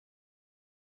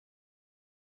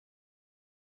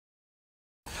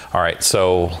All right,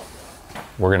 so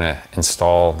we're gonna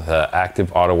install the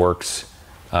Active Autowerks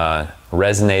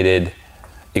resonated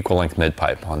equal length mid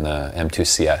pipe on the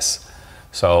M2CS.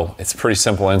 So it's a pretty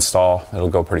simple install. It'll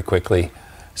go pretty quickly.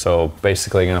 So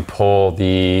basically I'm gonna pull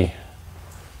the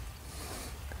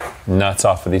nuts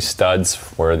off of these studs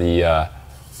where the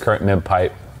current mid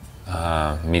pipe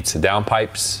meets the down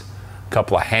pipes, a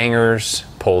couple of hangers,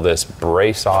 pull this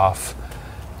brace off,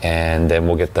 and then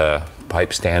we'll get the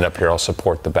pipe stand up here. I'll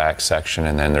support the back section,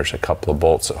 and then there's a couple of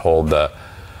bolts that hold the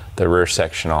rear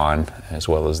section on, as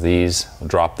well as these. We'll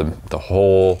drop the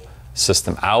whole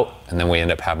system out, and then we end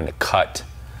up having to cut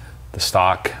the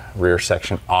stock rear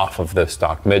section off of the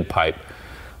stock mid pipe.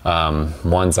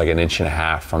 One's like 1.5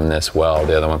 inches from this well,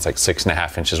 the other one's like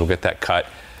 6.5 inches. We'll get that cut,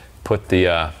 put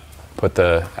the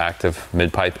active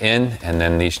mid pipe in, and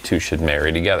then these two should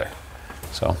marry together.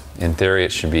 So in theory,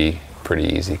 it should be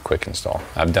pretty easy, quick install.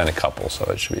 I've done a couple, so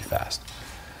it should be fast.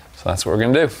 So that's what we're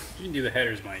gonna do. You can do the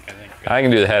headers, Mike, I think. I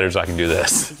can do the headers, I can do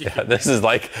this. Yeah, this is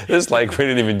like we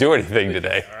didn't even do anything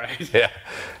today. All right. Yeah,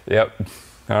 yep.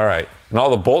 All right, and all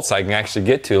the bolts I can actually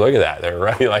get to, look at that. They're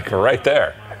right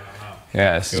there. Wow.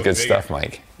 Yeah, this is good stuff,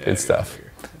 Mike. Good stuff.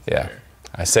 Yeah,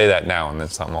 I say that now and then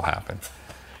something will happen.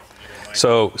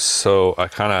 So I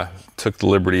kind of took the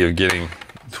liberty of getting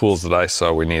tools that I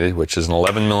saw we needed, which is an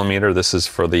 11 millimeter. This is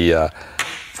for the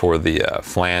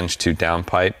flange to down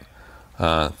pipe.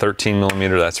 13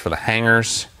 millimeter, that's for the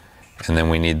hangers. And then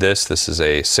we need this. This is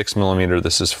a 6 millimeter.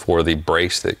 This is for the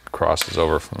brace that crosses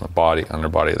over from the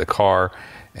underbody of the car.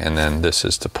 And then this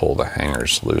is to pull the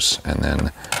hangers loose, and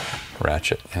then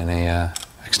ratchet and a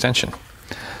extension.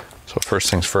 So first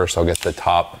things first, I'll get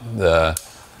the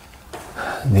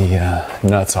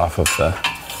nuts off of the.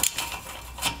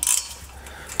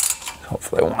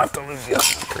 Hopefully I won't have to lose you.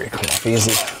 Come off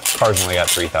easy. Car's only got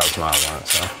 3,000 miles on it,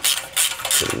 so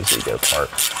pretty easy to get apart.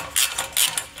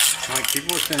 Mike,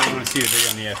 people are saying they want to see the video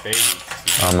on the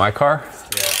F80. On my car?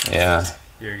 Yeah. Yeah.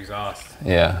 Your exhaust.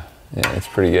 Yeah. Yeah, it's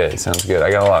pretty good. It sounds good.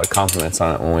 I got a lot of compliments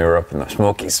on it when we were up in the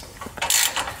Smokies.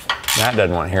 Matt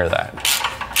doesn't want to hear that.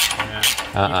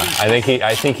 Yeah.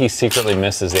 I think he secretly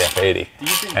misses the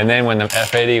F80. And then when the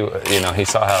F80, you know, he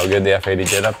saw how good the F80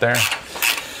 did up there.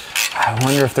 I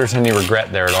wonder if there's any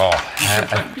regret there at all.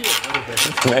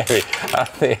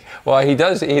 Maybe. Well, he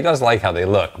does like how they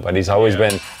look, but he's always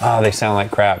been, oh, they sound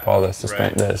like crap. All the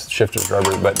shifters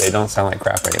rubber, but they don't sound like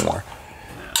crap anymore.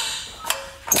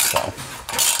 So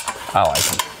I like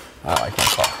them. I like my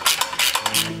car.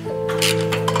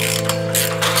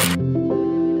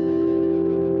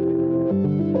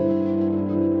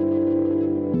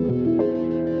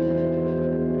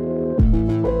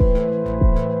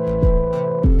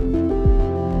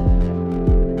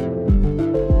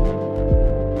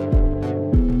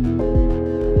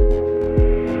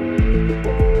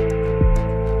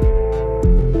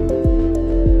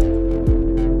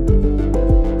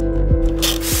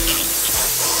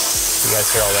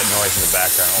 Hear all that noise in the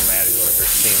background. Oh man, they're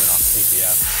steaming off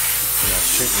TPF. You know,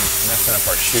 messing up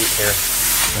our shoot here.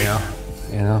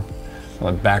 You know,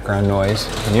 all the background noise.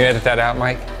 Can you edit that out,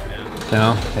 Mike?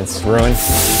 No, it's ruined.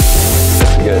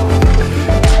 Good.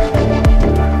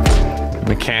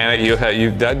 Mechanic,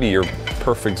 that'd be your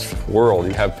perfect world.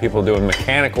 You have people doing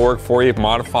mechanical work for you,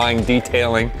 modifying,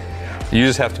 detailing. You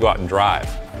just have to go out and drive.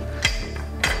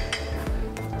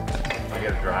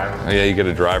 Driver. Oh, yeah, you get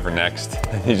a driver next.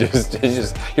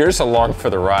 You're just along for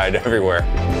the ride everywhere.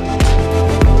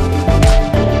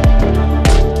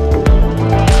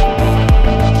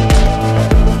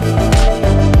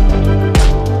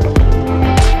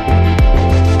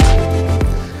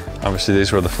 Obviously,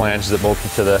 these were the flanges that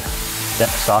bolted to the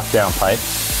stock down pipe.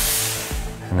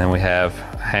 And then we have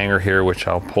a hanger here, which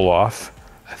I'll pull off.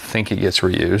 I think it gets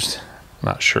reused. I'm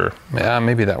not sure. Yeah,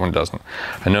 maybe that one doesn't.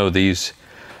 I know these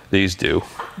do,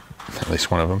 at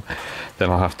least one of them. Then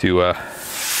I'll have to,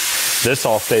 this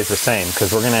all stays the same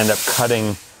because we're gonna end up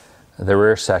cutting the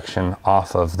rear section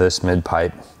off of this mid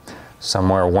pipe.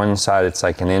 Somewhere one side it's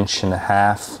like 1.5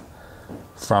 inches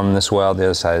from this weld, the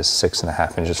other side is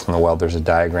 6.5 inches from the weld. There's a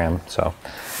diagram. So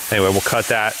anyway, we'll cut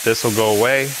that. This will go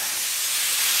away.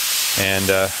 And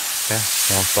yeah,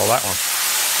 we'll install that one.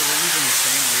 So we're using the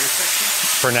same rear section?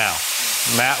 For now.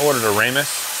 Matt ordered a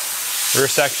Ramus rear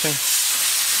section.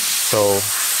 So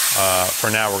for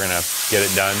now, we're gonna get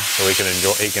it done so he can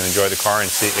enjoy the car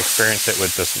and experience it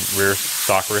with this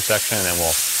stock rear section, and then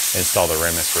we'll install the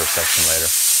Ramus rear section later.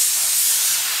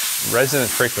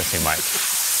 Resonance frequency, Mike.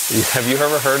 Have you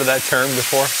ever heard of that term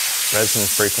before?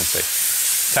 Resonance frequency.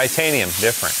 Titanium,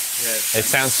 different. Yes. It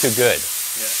sounds too good.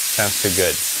 Yes. Sounds too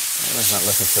good. That one's not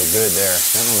looking so good there.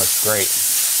 That one looks great.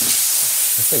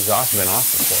 This exhaust has been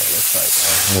off before, it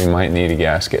looks like. We might need a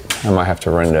gasket. I might have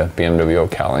to run to BMW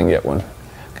Ocala and get one,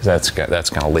 because that's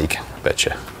gonna leak, I bet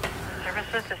you.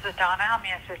 Services, this is Donna. How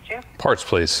may I assist you? Parts,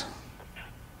 please.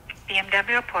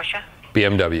 BMW or Porsche?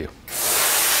 BMW. I'm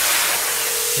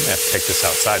gonna have to take this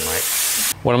outside, Mike.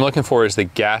 What I'm looking for is the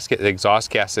gasket, the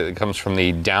exhaust gasket that comes from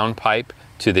the down pipe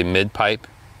to the mid pipe.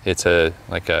 It's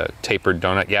like a tapered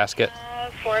donut gasket.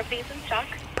 4 of these in stock.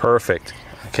 Perfect.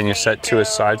 Can you set 2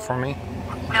 aside for me?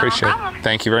 Appreciate it.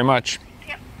 Thank you very much.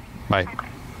 Yep. Bye.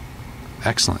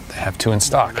 Excellent. They have 2 in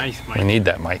stock. Nice, Mike. We need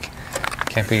that, Mike.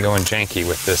 Can't be going janky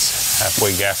with this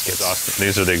halfway gasket.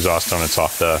 These are the exhaust donuts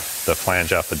off the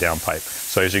flange out the down pipe.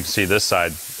 So as you can see, this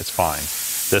side, it's fine.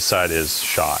 This side is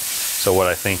shot. So what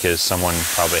I think is someone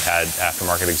probably had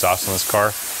aftermarket exhaust on this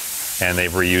car and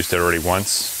they've reused it already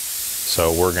once.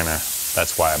 So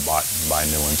that's why I buy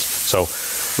new ones. So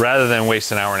rather than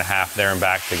waste an hour and a half there and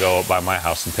back to go by my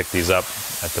house and pick these up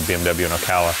at the BMW in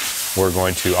Ocala,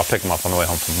 I'll pick them up on the way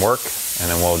home from work, and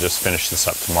then we'll just finish this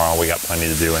up tomorrow. We got plenty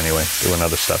to do anyway, doing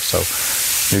other stuff.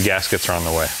 So new gaskets are on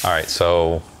the way. All right,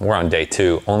 so we're on day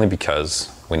 2, only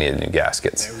because we needed new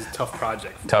gaskets. It was a tough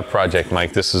project. Tough project,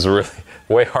 Mike. This is really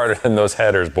way harder than those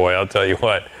headers, boy, I'll tell you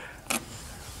what.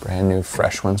 Brand new,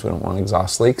 fresh ones. We don't want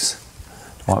exhaust leaks.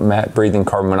 Want matte breathing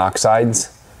carbon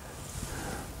monoxides.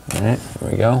 All right,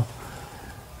 here we go.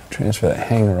 Transfer that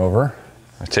hanger over.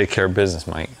 I take care of business,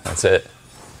 Mike. That's it.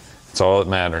 That's all that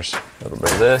matters. A little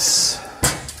bit of this.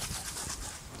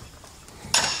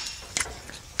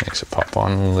 Makes it pop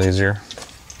on a little easier.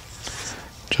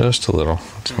 Just a little.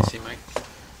 Can you see, Mike?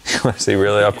 You want to see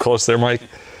really up close there, Mike?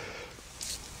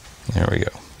 There we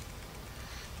go.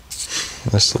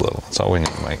 Just a little. That's all we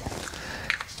need, Mike.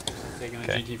 Taking the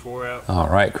GT4 out. All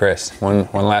right, Chris. One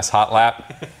last hot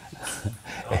lap.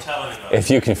 Don't tell anybody. If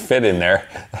you can fit in there.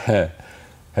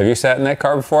 Have you sat in that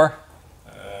car before?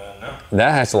 No.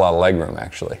 That has a lot of leg room,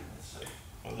 actually. Let's see.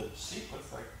 Well, the seat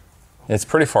looks like... It's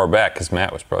pretty far back because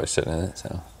Matt was probably sitting in it,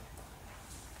 so.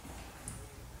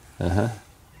 I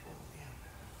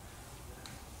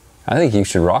think you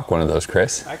should rock one of those,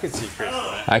 Chris. I could see Chris in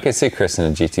that. I could see Chris in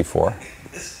a GT4.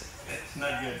 It's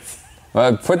not good.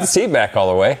 Well, put the seat back all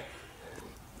the way.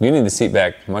 You need the seat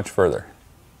back much further.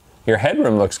 Your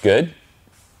headroom looks good.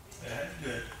 That's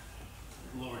good.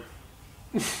 Lord.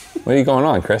 What are you going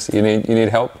on, Chris? You need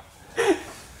help?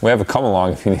 We have a come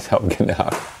along if you need help getting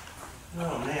out.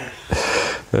 Oh, man.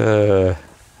 Uh,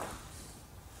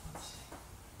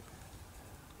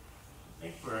 I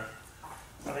think for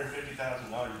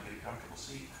 $150,000 you get a comfortable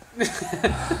seat.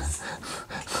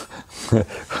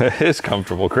 It is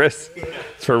comfortable, Chris.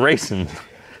 It's for racing.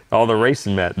 All the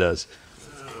racing Matt does.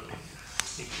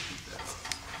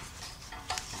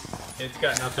 It's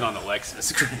got nothing on the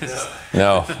Lexus, Chris.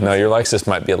 No, your Lexus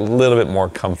might be a little bit more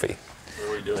comfy. What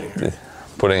are we doing here?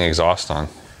 Putting exhaust on.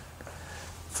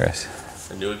 Chris.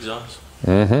 A new exhaust?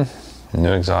 New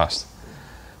exhaust.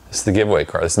 This is the giveaway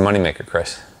car. This is the moneymaker,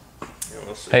 Chris. Yeah,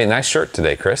 we'll see. Hey, nice shirt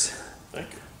today, Chris.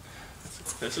 Thank you.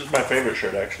 This is my favorite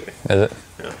shirt, actually. Is it?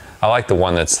 Yeah. I like the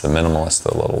one that's the minimalist,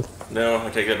 the little. No, I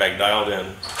take that back dialed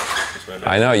in.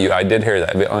 I know you. I did hear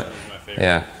that. That was my favorite.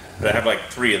 Yeah. But I have like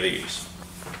 3 of these.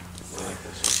 I like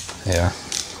this. Yeah.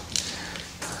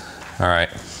 All right.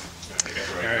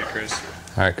 All right, Chris.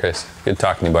 All right, Chris. Good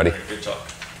talking to you, buddy. Good talk.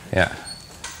 Yeah.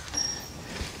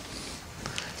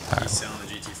 He's selling the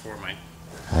GT4, Mike.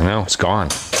 I know. It's gone.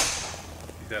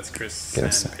 That's Chris Getting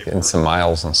sandpaper. some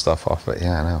miles and stuff off it.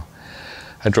 Yeah, I know.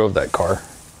 I drove that car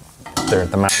there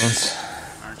at the mountains.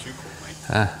 Aren't you cool, Mike?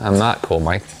 I'm not cool,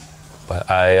 Mike.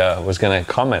 But I was going to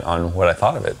comment on what I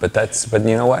thought of it. But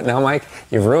you know what now, Mike?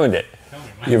 You've ruined it.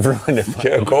 You've ruined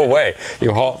it. Go away.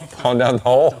 You hauled down the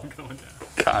hole. Going down.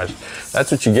 Gosh, that's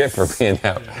what you get for being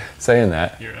out saying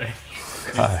that. You're right.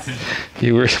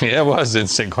 You were, yeah, it was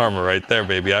instant karma right there,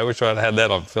 baby. I wish I'd had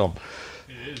that on film.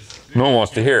 It is. No one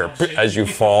wants to hear as you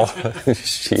fall.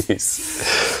 Jeez,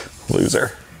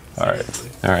 loser. All right.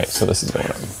 So this is going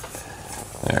on.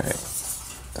 All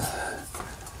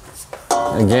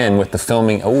right. Again with the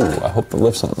filming. Oh, I hope the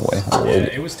lift's on the way. Oh, Yeah,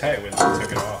 it was tight when I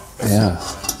took it off. yeah,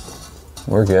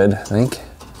 we're good, I think.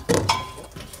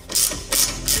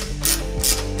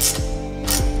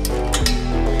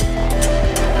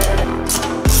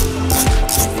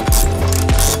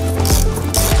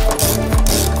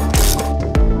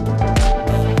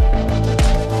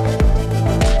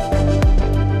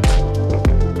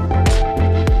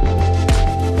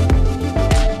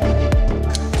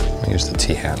 Use the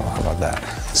T-handle, how about that?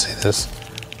 See this?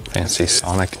 Fancy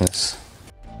sonicness.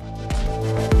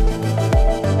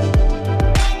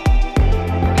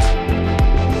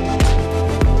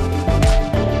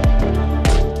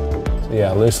 So yeah,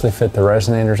 Yeah, loosely fit the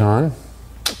resonators on.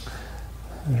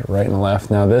 Right and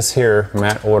left. Now this here,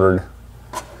 Matt ordered,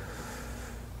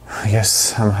 I guess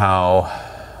somehow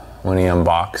when he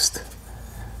unboxed,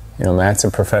 you know, Matt's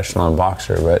a professional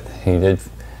unboxer, but he did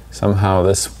somehow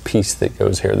this piece that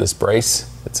goes here, this brace,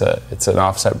 it's an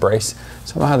offset brace,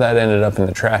 somehow that ended up in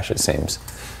the trash, it seems.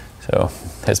 So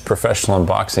his professional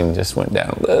unboxing just went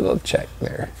down a little check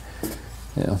there.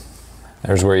 You know,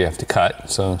 there's where you have to cut.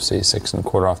 So see 6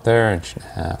 1/4 off there, 1.5 inches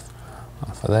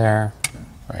off of there,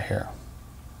 right here.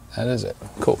 That is it.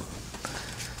 Cool.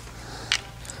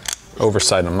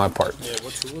 Oversight on my part. Yeah,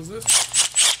 what tool is this?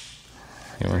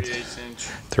 3/8 inch.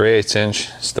 3/8 inch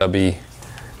stubby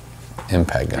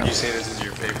impact gun. Would you say this is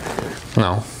your favorite?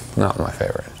 No, not my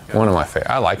favorite. Okay. One of my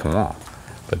favorite. I like them all,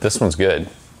 but this one's good.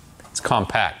 It's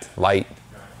compact, light,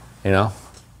 you know?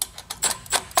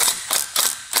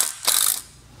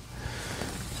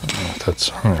 I don't know if that's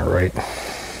on there right.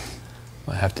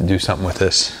 I have to do something with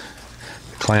this.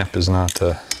 The clamp is not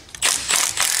put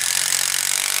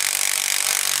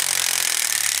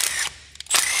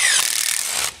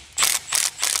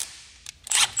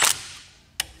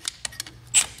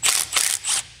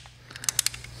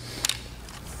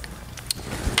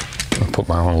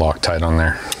my own Loctite on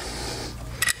there.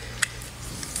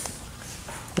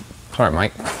 Sorry,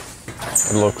 Mike.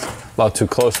 It looked a lot too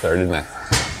close there, didn't it?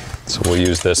 So we'll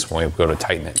use this when we go to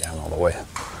tighten it down all the way.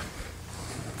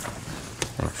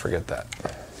 I'm gonna forget that.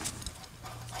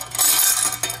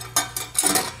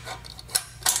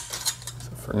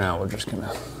 So for now, we're just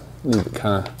gonna leave it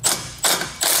kind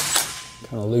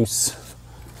of loose.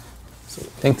 So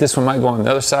I think this one might go on the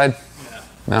other side.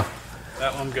 No.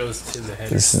 That one goes to the head.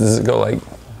 Does it go like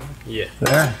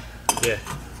there? Yeah.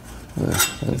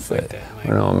 It's like that, I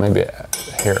don't know, maybe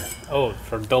here. Oh,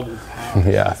 for double power.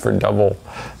 Yeah, for double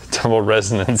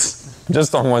resonance.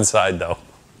 Just on one side though.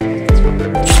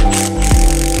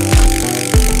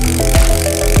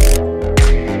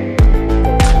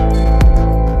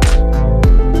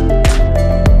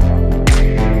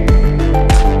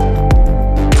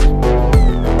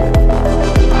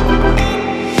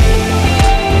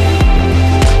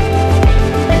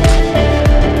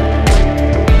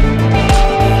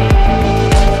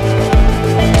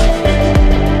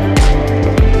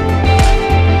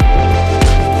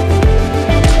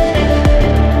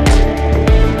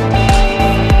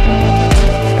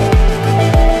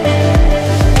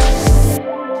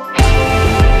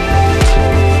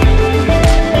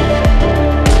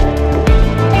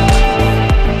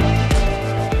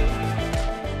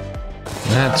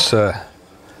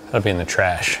 That'll be in the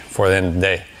trash before the end of the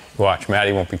day. Watch,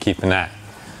 Maddie won't be keeping that.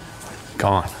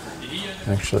 Gone.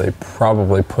 Actually,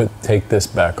 probably take this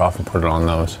back off and put it on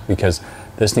those because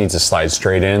this needs to slide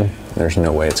straight in. There's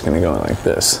no way it's going to go like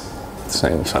this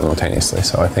simultaneously.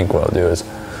 So I think what I'll do is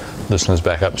this one's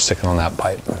back up, stick it on that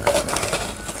pipe.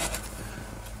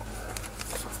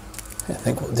 I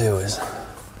think what we'll do is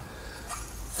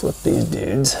flip these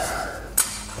dudes.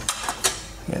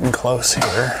 Getting close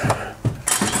here.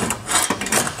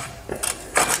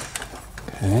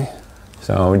 Okay,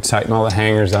 so we tighten all the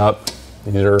hangers up.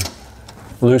 These are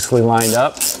loosely lined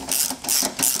up.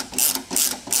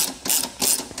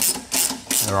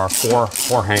 There are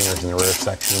four hangers in the rear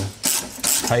section.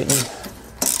 Tighten.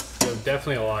 So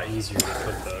definitely a lot easier to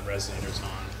put the resonators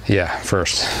on. Yeah,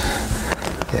 first.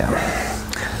 Yeah,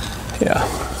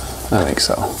 I think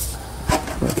so.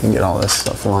 We can get all this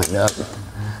stuff lined up.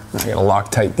 I gotta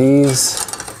Loctite these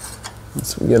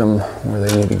once we get them where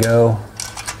they need to go.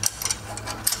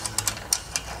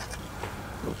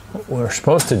 What we're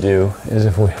supposed to do is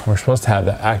we're supposed to have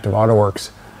the active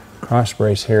Autowerke cross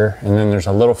brace here, and then there's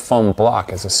a little foam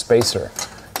block as a spacer,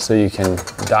 so you can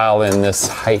dial in this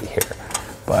height here.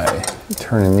 By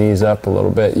turning these up a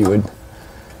little bit, you would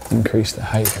increase the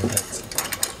height of it.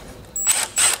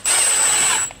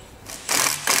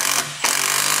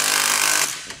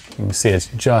 You can see it's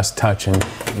just touching.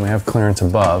 We have clearance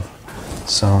above,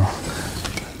 so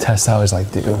the test I always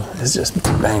like to do is just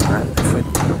bang right.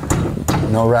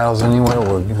 No rattles anywhere,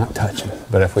 we're not touching.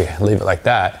 But if we leave it like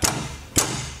that,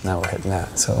 now we're hitting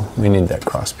that. So we need that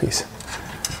cross piece.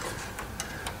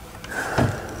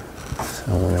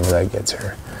 So whenever that gets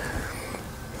here.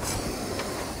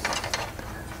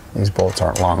 These bolts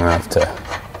aren't long enough to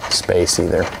space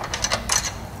either.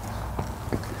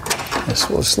 This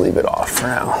we'll just leave it off for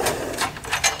now.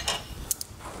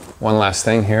 One last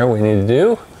thing here we need to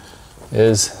do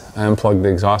is unplug the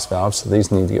exhaust valve, so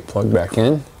these need to get plugged back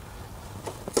in.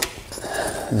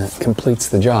 And that completes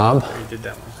the job. You did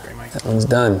that one. Great, Mike. That one's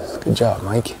done. Good job,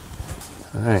 Mike.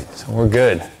 All right, so we're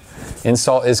good.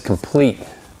 Install is complete.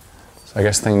 So I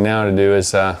guess the thing now to do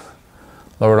is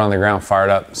lower it on the ground, fire it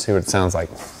up, see what it sounds like.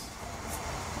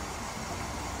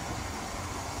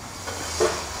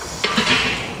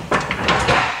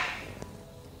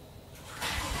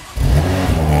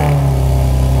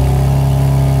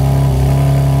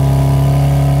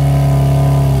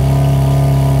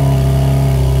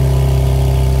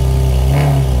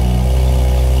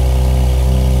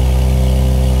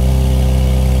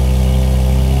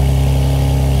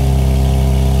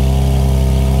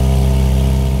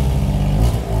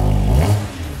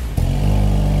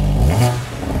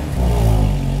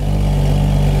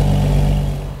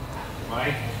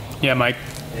 Yeah, Mike.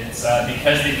 It's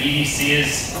because the EDC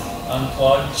is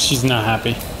unplugged. She's not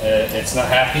happy. It's not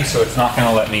happy, so it's not going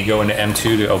to let me go into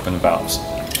M2 to open the valves.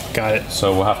 Got it.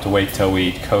 So we'll have to wait till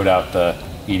we code out the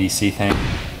EDC thing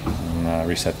and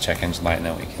reset the check engine light, and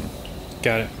then we can.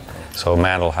 Got it. So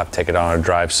Matt will have to take it on a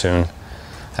drive soon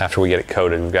after we get it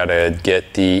coated. We've got to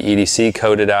get the EDC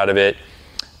coated out of it.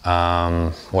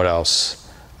 What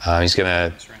else? He's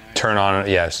going to turn on,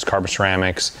 yes, carbon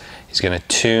ceramics. He's going to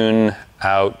tune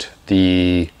out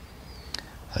the,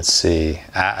 let's see,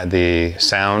 the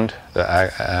sound,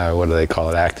 what do they call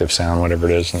it, active sound, whatever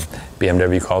it is, and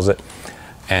BMW calls it.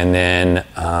 And then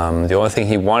the only thing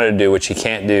he wanted to do, which he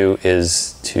can't do,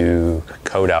 is to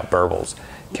code out burbles.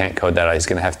 Can't code that out. He's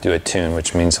going to have to do a tune,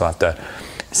 which means he'll have to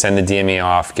send the DME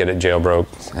off, get it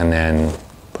jailbroke, and then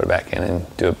put it back in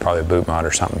and do probably a boot mod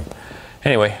or something.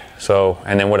 Anyway, so,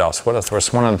 and then what else? What else? There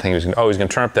was one other thing. He's going to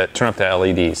turn up the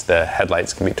LEDs. The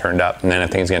headlights can be turned up, and then I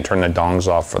think he's going to turn the dongs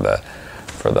off for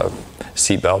the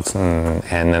seat belts, and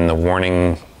then the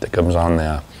warning that comes on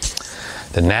the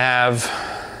nav.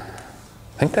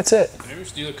 I think that's it. Maybe we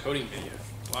should do a coding video.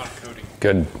 A lot of coding.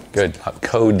 Good.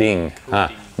 Coding,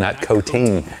 not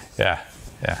coating. Yeah.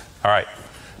 All right,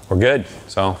 we're good.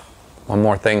 So, one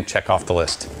more thing, check off the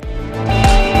list.